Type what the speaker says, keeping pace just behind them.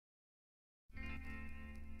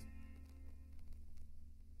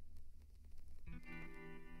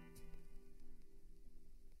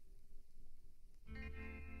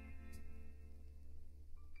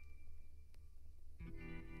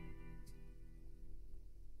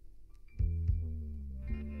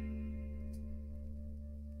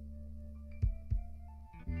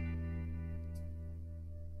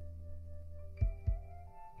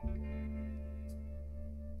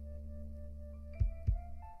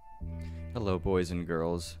Hello, boys and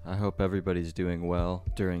girls. I hope everybody's doing well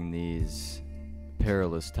during these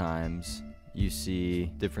perilous times. You see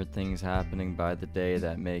different things happening by the day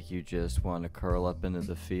that make you just want to curl up into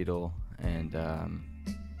the fetal and,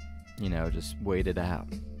 just wait it out.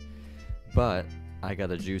 But I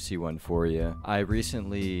got a juicy one for you. I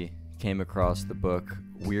recently came across the book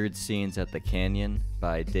Weird Scenes at the Canyon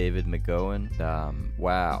by David McGowan.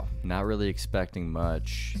 Wow, not really expecting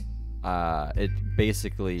much. It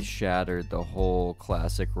basically shattered the whole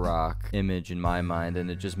classic rock image in my mind, and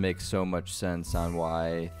it just makes so much sense on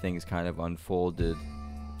why things kind of unfolded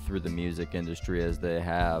through the music industry as they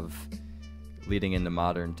have leading into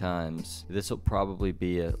modern times. This will probably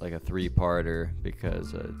be a three-parter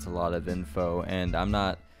because it's a lot of info, and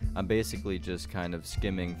I'm basically just kind of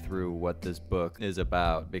skimming through what this book is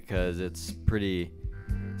about because it's pretty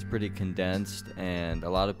condensed, and a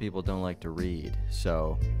lot of people don't like to read,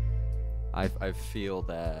 so I feel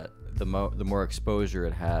that the more exposure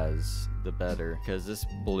it has, the better, because this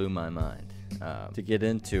blew my mind. To get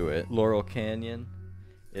into it, Laurel Canyon,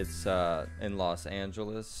 it's in Los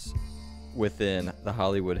Angeles, within the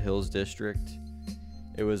Hollywood Hills district.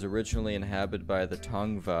 It was originally inhabited by the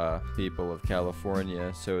Tongva people of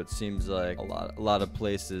California, so it seems like a lot of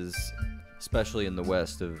places, especially in the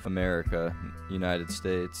west of America, United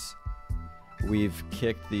States, we've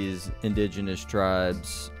kicked these indigenous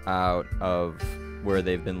tribes out of where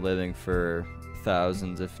they've been living for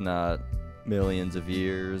thousands, if not millions of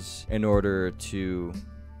years, in order to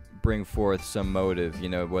bring forth some motive,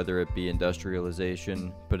 whether it be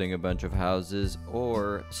industrialization, putting a bunch of houses,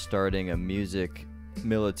 or starting a music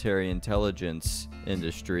military intelligence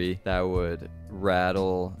industry that would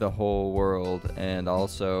rattle the whole world and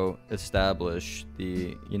also establish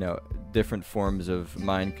the, different forms of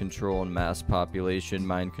mind control and mass population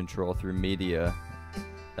mind control through media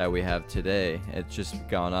that we have today. It's just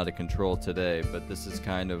gone out of control today, but this is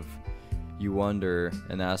kind of, you wonder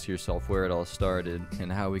and ask yourself where it all started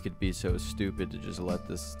and how we could be so stupid to just let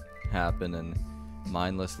this happen and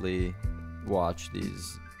mindlessly watch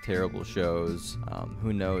these terrible shows.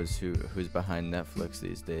 Who knows who's behind Netflix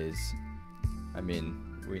these days? I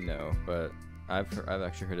mean, we know, but I've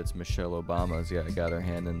actually heard it's Michelle Obama's got her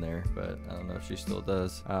hand in there, but I don't know if she still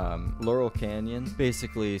does. Laurel Canyon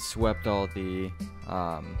basically swept all the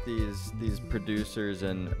these producers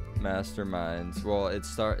and masterminds. Well, it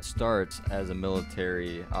starts as a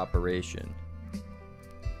military operation,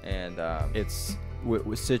 and it's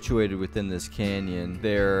situated within this canyon.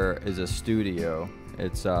 There is a studio.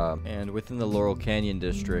 It's and within the Laurel Canyon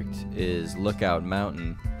district is Lookout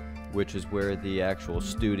Mountain, which is where the actual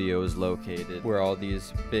studio is located, where all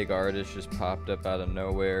these big artists just popped up out of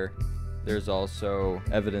nowhere. There's also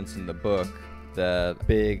evidence in the book that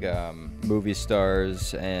big movie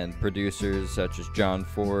stars and producers such as John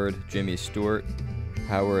Ford, Jimmy Stewart,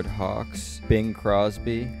 Howard Hawks, Bing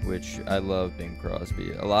Crosby, which I love Bing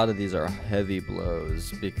Crosby. A lot of these are heavy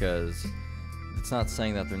blows because it's not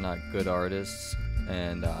saying that they're not good artists,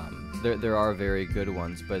 and there are very good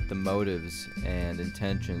ones, but the motives and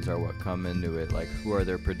intentions are what come into it. Like, who are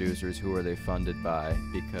their producers? Who are they funded by?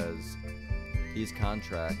 Because these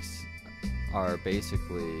contracts are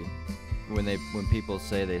basically, when people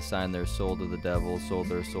say they signed their soul to the devil, sold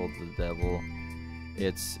their soul to the devil,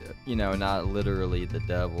 it's, not literally the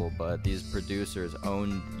devil, but these producers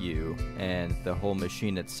own you, and the whole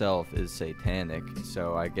machine itself is satanic.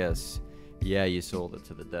 So I guess, yeah, you sold it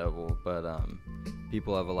to the devil, but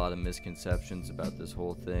people have a lot of misconceptions about this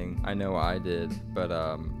whole thing. I know I did, but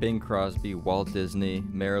Bing Crosby, Walt Disney,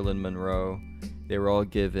 Marilyn Monroe, they were all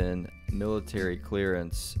given military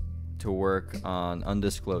clearance to work on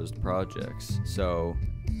undisclosed projects. So,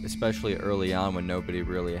 especially early on when nobody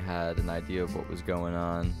really had an idea of what was going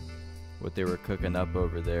on, what they were cooking up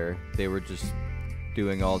over there, they were just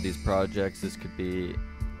doing all these projects. This could be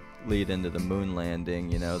lead into the moon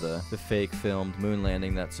landing, the fake filmed moon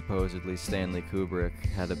landing that supposedly Stanley Kubrick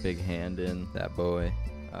had a big hand in, that boy.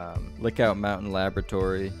 Lookout Mountain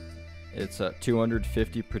Laboratory, it's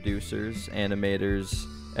 250 producers, animators,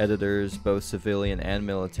 editors, both civilian and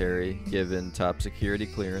military, given top security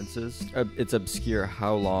clearances. It's obscure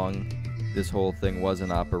how long this whole thing was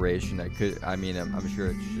in operation. I'm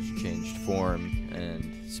sure it's just changed form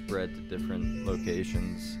and spread to different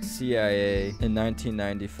locations. CIA in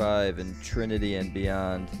 1995 in Trinity and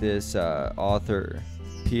Beyond. This author,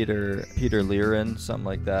 Peter Liren, something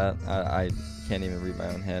like that. I can't even read my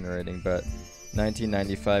own handwriting, but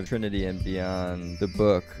 1995, Trinity and Beyond, the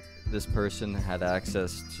book. This person had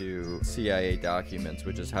access to CIA documents,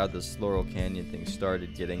 which is how this Laurel Canyon thing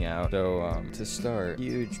started getting out. So, to start,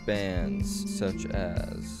 huge bands such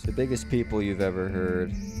as the biggest people you've ever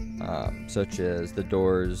heard, such as The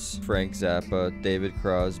Doors, Frank Zappa, David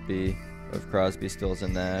Crosby of Crosby, Stills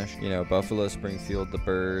and Nash, Buffalo Springfield, The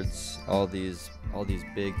Byrds, all these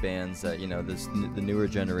big bands that the newer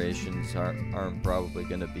generations aren't probably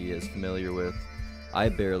going to be as familiar with. I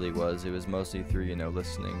barely was. It was mostly through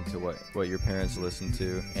listening to what your parents listened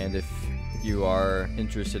to. And if you are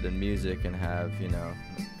interested in music and have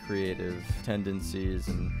creative tendencies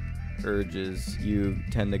and urges, you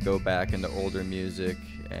tend to go back into older music,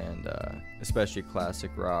 and especially classic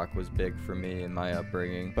rock was big for me in my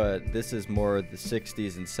upbringing. But this is more the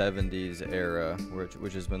 60s and 70s era,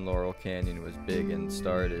 which is when Laurel Canyon was big and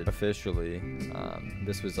started officially.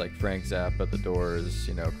 This was like Frank Zappa, The Doors,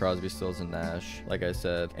 Crosby, Stills and Nash, like I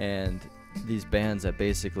said, and these bands that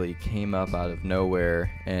basically came up out of nowhere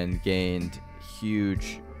and gained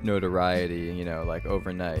huge notoriety, like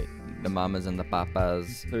overnight. The Mamas and the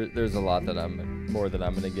Papas. There's a lot that I'm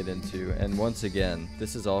going to get into. And once again,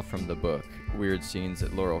 this is all from the book, Weird Scenes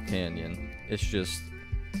at Laurel Canyon. It's just,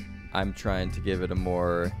 I'm trying to give it a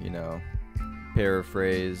more,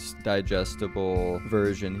 paraphrased, digestible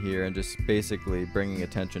version here, and just basically bringing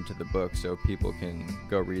attention to the book so people can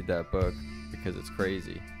go read that book, because it's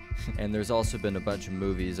crazy. And there's also been a bunch of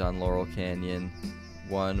movies on Laurel Canyon,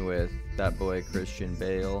 one with that boy Christian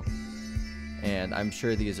Bale. And I'm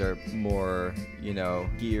sure these are more,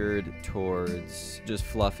 geared towards just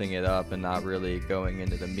fluffing it up and not really going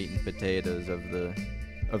into the meat and potatoes of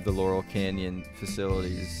the Laurel Canyon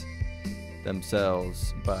facilities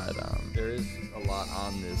themselves. But there is a lot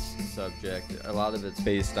on this subject. A lot of it's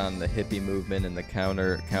based on the hippie movement and the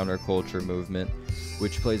counterculture movement,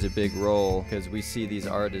 which plays a big role because we see these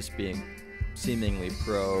artists being seemingly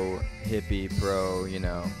pro-hippie,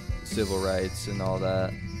 civil rights and all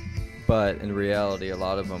that. But in reality, a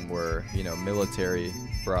lot of them were, military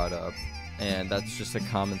brought up. And that's just a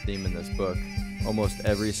common theme in this book. Almost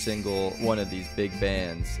every single one of these big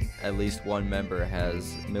bands, at least one member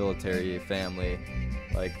has military family,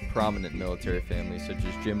 like prominent military families, such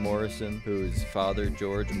as Jim Morrison, whose father,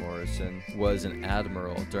 George Morrison, was an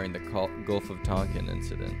admiral during the Gulf of Tonkin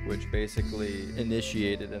incident, which basically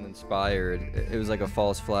initiated and inspired, it was like a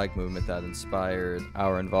false flag movement that inspired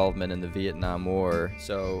our involvement in the Vietnam War.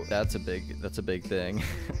 So that's a big thing.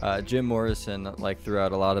 Jim Morrison,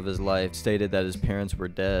 throughout a lot of his life, stated that his parents were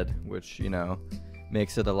dead, which,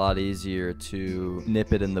 makes it a lot easier to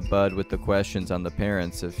nip it in the bud with the questions on the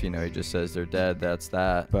parents. If he just says they're dead, that's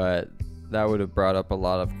that. But that would have brought up a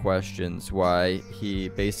lot of questions why he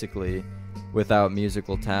basically, without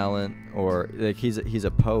musical talent, or he's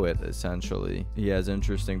a poet essentially, he has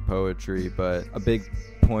interesting poetry, but a big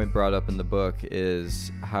point brought up in the book is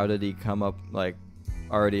how did he come up,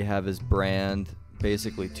 already have his brand,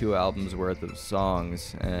 basically 2 albums worth of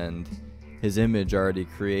songs, and his image already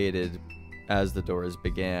created as the Doors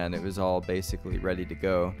began. It was all basically ready to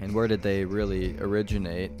go. And where did they really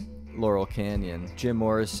originate? Laurel Canyon. Jim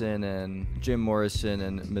Morrison and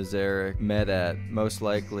Mazarek met at most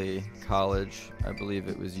likely college. I believe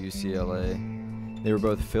it was UCLA. They were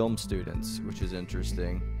both film students, which is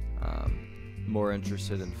interesting. More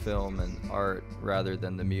interested in film and art rather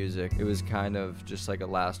than the music. It was kind of just like a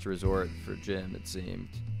last resort for Jim, it seemed.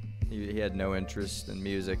 He had no interest in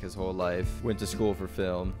music his whole life, went to school for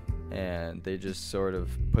film, and they just sort of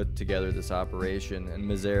put together this operation. And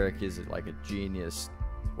Mazarek is like a genius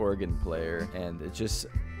organ player, and it just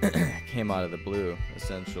came out of the blue,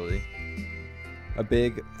 essentially. A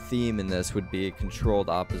big theme in this would be controlled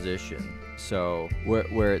opposition. So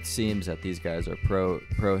where it seems that these guys are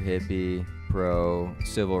pro-hippie,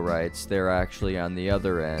 pro-civil rights, they're actually on the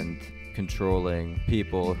other end controlling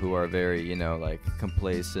people who are very,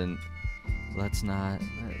 complacent. Let's not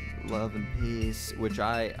love and peace, which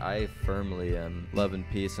I firmly am, love and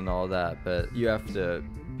peace and all that, but you have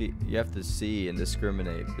to see and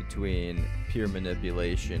discriminate between pure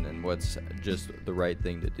manipulation and what's just the right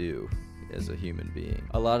thing to do as a human being.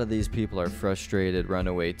 A lot of these people are frustrated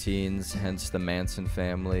runaway teens, hence the Manson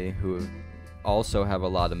family, who also have a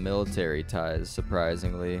lot of military ties,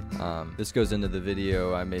 surprisingly. This goes into the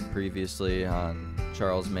video I made previously on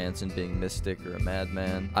Charles Manson being mystic or a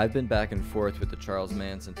madman. I've been back and forth with the Charles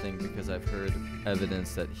Manson thing because I've heard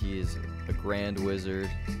evidence that he's a grand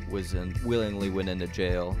wizard, willingly went into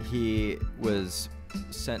jail. He was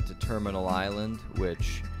sent to Terminal Island,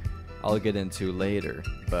 which I'll get into later,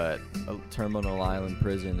 but a Terminal Island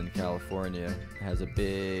prison in California has a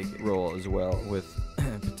big role as well with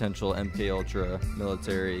potential MKUltra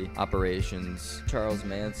military operations. Charles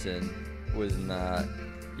Manson was not,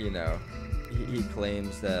 he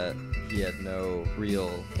claims that he had no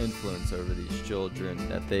real influence over these children,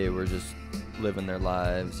 that they were just living their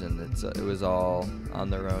lives, and it was all on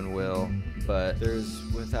their own will. But there's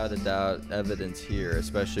without a doubt evidence here,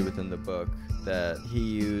 especially within the book, that he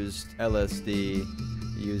used LSD,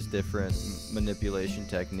 used different manipulation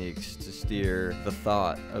techniques to steer the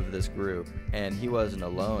thought of this group. And he wasn't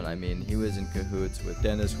alone. I mean, he was in cahoots with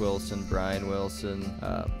Dennis Wilson, Brian Wilson,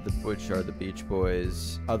 which are the Beach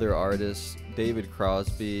Boys, other artists. David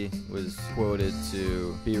Crosby was quoted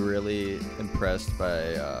to be really impressed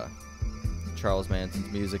by Charles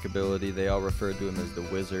Manson's music ability. They all referred to him as the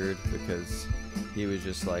Wizard because he was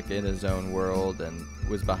just like in his own world and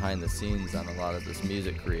was behind the scenes on a lot of this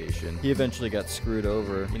music creation. He eventually got screwed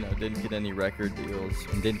over, didn't get any record deals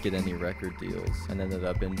and ended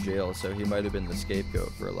up in jail, so he might have been the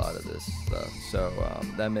scapegoat for a lot of this stuff. So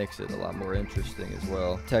that makes it a lot more interesting as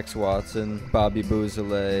well. Tex Watson, Bobby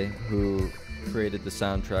Bouzoulet, who created the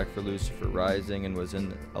soundtrack for Lucifer Rising and was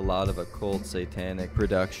in a lot of occult satanic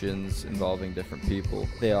productions involving different people.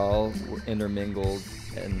 They all were intermingled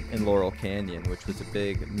in Laurel Canyon, which was a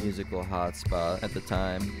big musical hotspot at the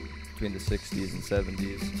time between the 60s and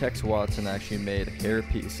 70s. Tex Watson actually made hair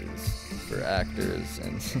pieces for actors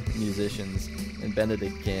and musicians in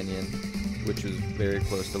Benedict Canyon, which was very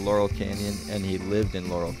close to Laurel Canyon, and he lived in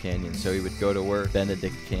Laurel Canyon, so he would go to work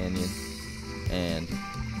Benedict Canyon and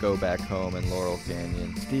go back home in Laurel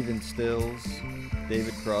Canyon. Stephen Stills,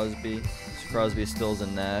 David Crosby, Stills,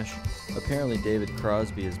 and Nash. Apparently David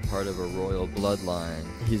Crosby is part of a royal bloodline.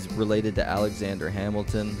 He's related to Alexander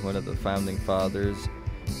Hamilton, one of the founding fathers,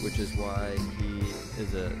 which is why he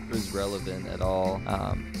is relevant at all.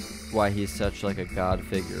 Why he's such like a god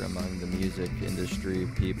figure among the music industry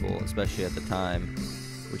people, especially at the time,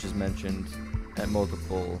 which is mentioned at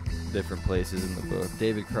multiple different places in the book.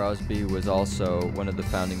 David Crosby was also one of the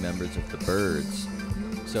founding members of the Byrds.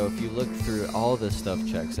 So if you look through, all this stuff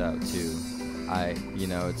checks out too.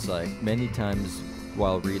 It's like many times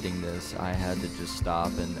while reading this, I had to just stop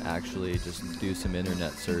and actually just do some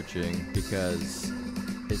internet searching because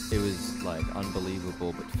it was like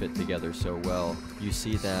unbelievable but fit together so well. You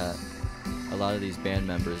see that a lot of these band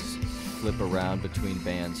members flip around between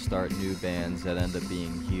bands, start new bands that end up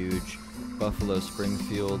being huge. Buffalo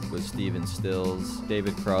Springfield was Stephen Stills,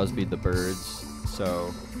 David Crosby, the Byrds,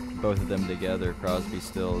 so both of them together, Crosby,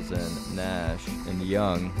 Stills, and Nash, and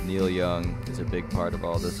Neil Young is a big part of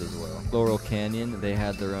all this as well. Laurel Canyon, they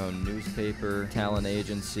had their own newspaper, talent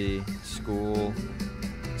agency, school,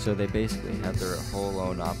 so they basically had their whole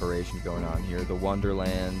own operation going on here. The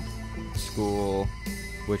Wonderland School,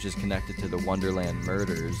 which is connected to the Wonderland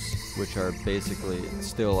murders, which are basically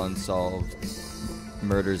still unsolved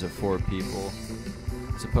murders of 4 people,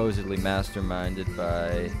 supposedly masterminded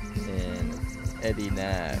by Eddie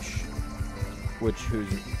Nash,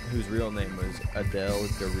 whose real name was Adel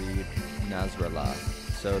Garib Nasrallah.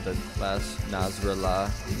 So the last Nasrallah,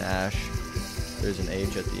 Nash, there's an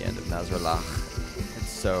H at the end of Nasrallah.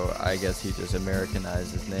 So I guess he just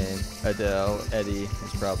Americanized his name. Eddie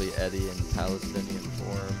is probably Eddie in Palestinian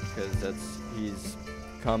form because he's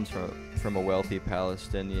comes from a wealthy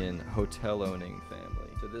Palestinian hotel-owning family.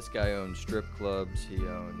 So this guy owned strip clubs, he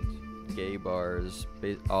owned gay bars,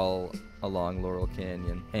 all along Laurel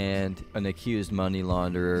Canyon, and an accused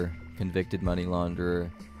convicted money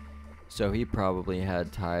launderer. So he probably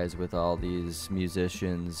had ties with all these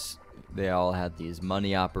musicians. They all had these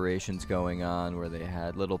money operations going on where they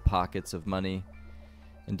had little pockets of money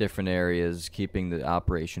in different areas, keeping the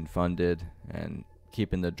operation funded and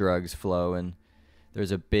keeping the drugs flowing.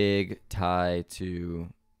 There's a big tie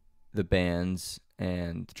to the bands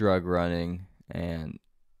and drug running and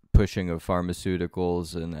pushing of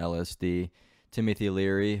pharmaceuticals and LSD. Timothy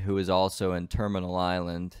Leary, who was also in Terminal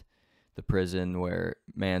Island, the prison where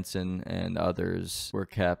Manson and others were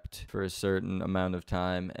kept for a certain amount of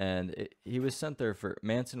time, and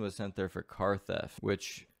Manson was sent there for car theft,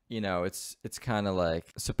 which, it's kind of like,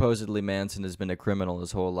 supposedly Manson has been a criminal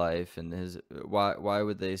his whole life, and why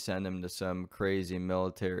would they send him to some crazy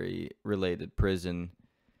military related prison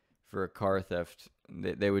for a car theft?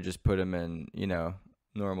 They would just put him in,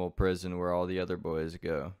 normal prison where all the other boys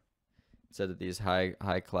go, instead of these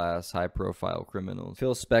high class, high profile criminals.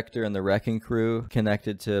 Phil Spector and the Wrecking Crew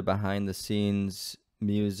connected to behind the scenes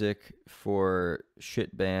music for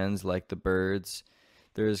shit bands like the Byrds.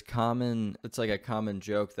 It's like a common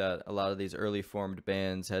joke that a lot of these early formed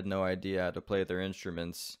bands had no idea how to play their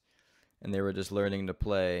instruments, and they were just learning to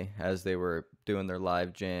play as they were doing their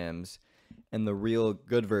live jams. And the real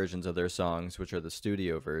good versions of their songs, which are the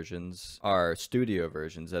studio versions, are studio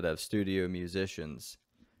versions that have studio musicians,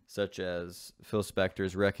 such as Phil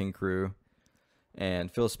Spector's Wrecking Crew.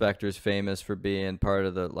 And Phil Spector's famous for being part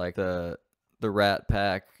of the Rat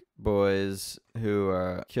Pack boys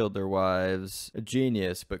who killed their wives. A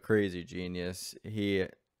genius, but crazy genius. He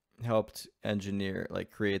helped engineer,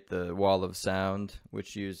 like create the wall of sound,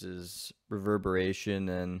 which uses reverberation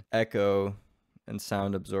and echo and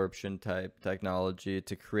sound absorption type technology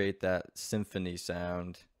to create that symphony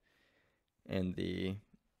sound in the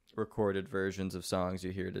recorded versions of songs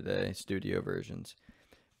you hear today, studio versions.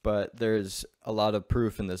 But there's a lot of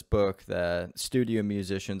proof in this book that studio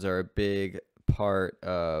musicians are a big part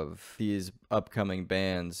of these upcoming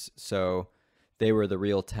bands. So they were the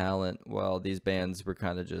real talent, while these bands were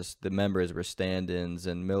kind of just, the members were stand-ins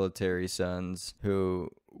and military sons who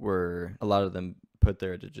were, a lot of them put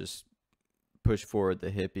there to just push forward the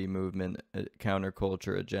hippie movement,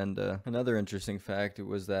 counterculture agenda. Another interesting fact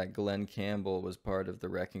was that Glenn Campbell was part of the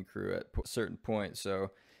Wrecking Crew at a certain point.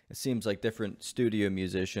 So it seems like different studio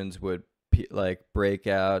musicians would like break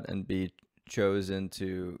out and be chosen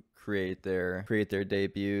to create their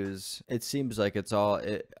debuts. It seems like it's all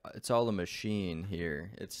a machine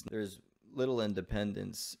here. There's little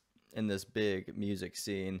independence in this big music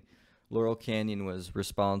scene. Laurel Canyon was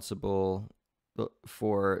responsible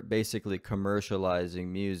for basically commercializing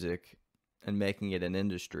music and making it an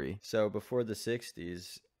industry. So before the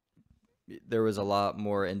 60s, there was a lot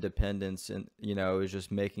more independence, and it was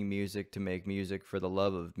just making music to make music for the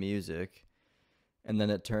love of music. And then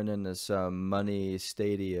it turned into some money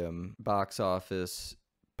stadium box office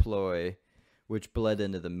ploy, which bled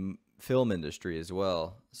into the film industry as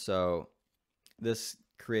well. So this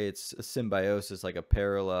creates a symbiosis, like a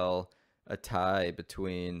parallel, a tie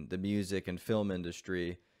between the music and film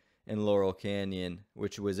industry in Laurel Canyon,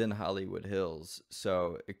 which was in Hollywood Hills.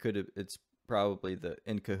 So it's probably the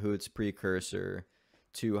in cahoots precursor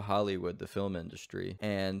to Hollywood, the film industry.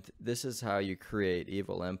 And this is how you create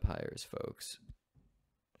evil empires, folks.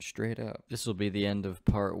 Straight up. This will be the end of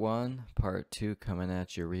part 1. Part 2 coming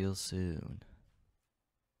at you real soon.